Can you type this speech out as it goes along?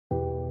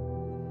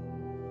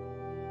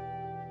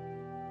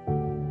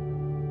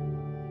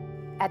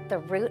At the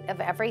root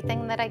of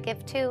everything that I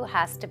give to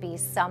has to be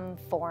some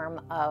form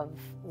of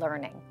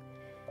learning.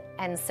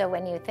 And so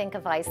when you think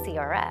of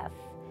ICRF,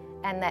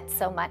 and that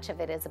so much of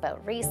it is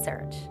about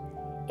research,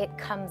 it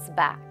comes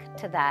back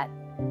to that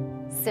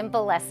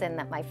simple lesson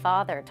that my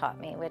father taught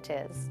me, which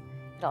is,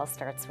 it all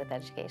starts with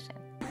education.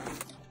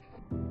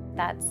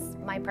 That's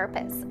my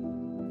purpose.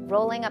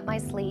 Rolling up my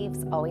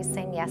sleeves, always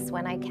saying yes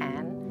when I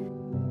can.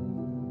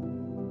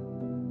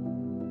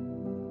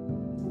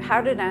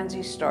 How did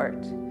Anzie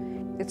start?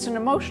 It's an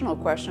emotional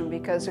question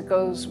because it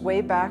goes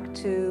way back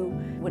to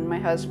when my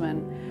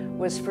husband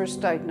was first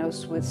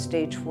diagnosed with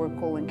stage 4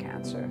 colon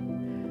cancer.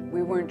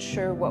 We weren't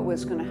sure what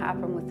was going to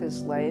happen with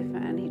his life,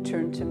 and he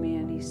turned to me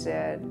and he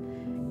said,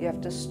 you have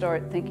to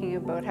start thinking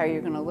about how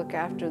you're going to look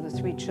after the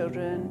 3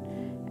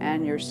 children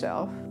and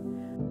yourself.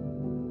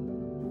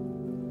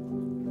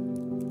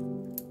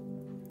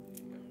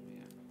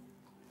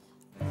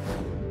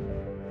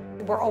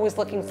 We're always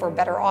looking for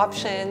better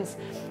options.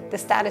 The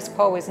status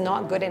quo is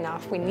not good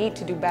enough. We need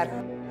to do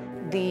better.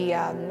 The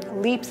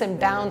leaps and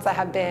bounds that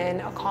have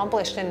been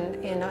accomplished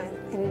in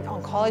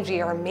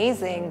oncology are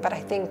amazing, but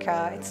I think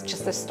it's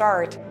just the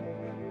start.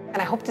 And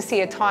I hope to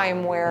see a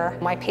time where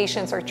my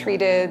patients are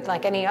treated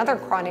like any other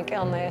chronic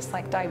illness,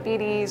 like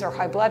diabetes or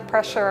high blood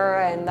pressure,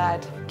 and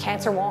that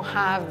cancer won't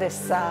have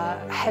this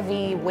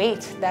heavy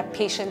weight that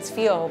patients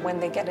feel when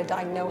they get a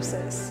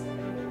diagnosis.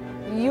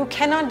 You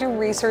cannot do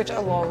research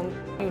alone.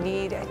 You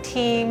need a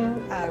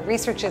team.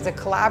 Research is a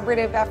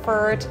collaborative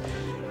effort.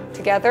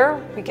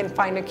 Together, we can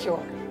find a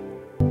cure.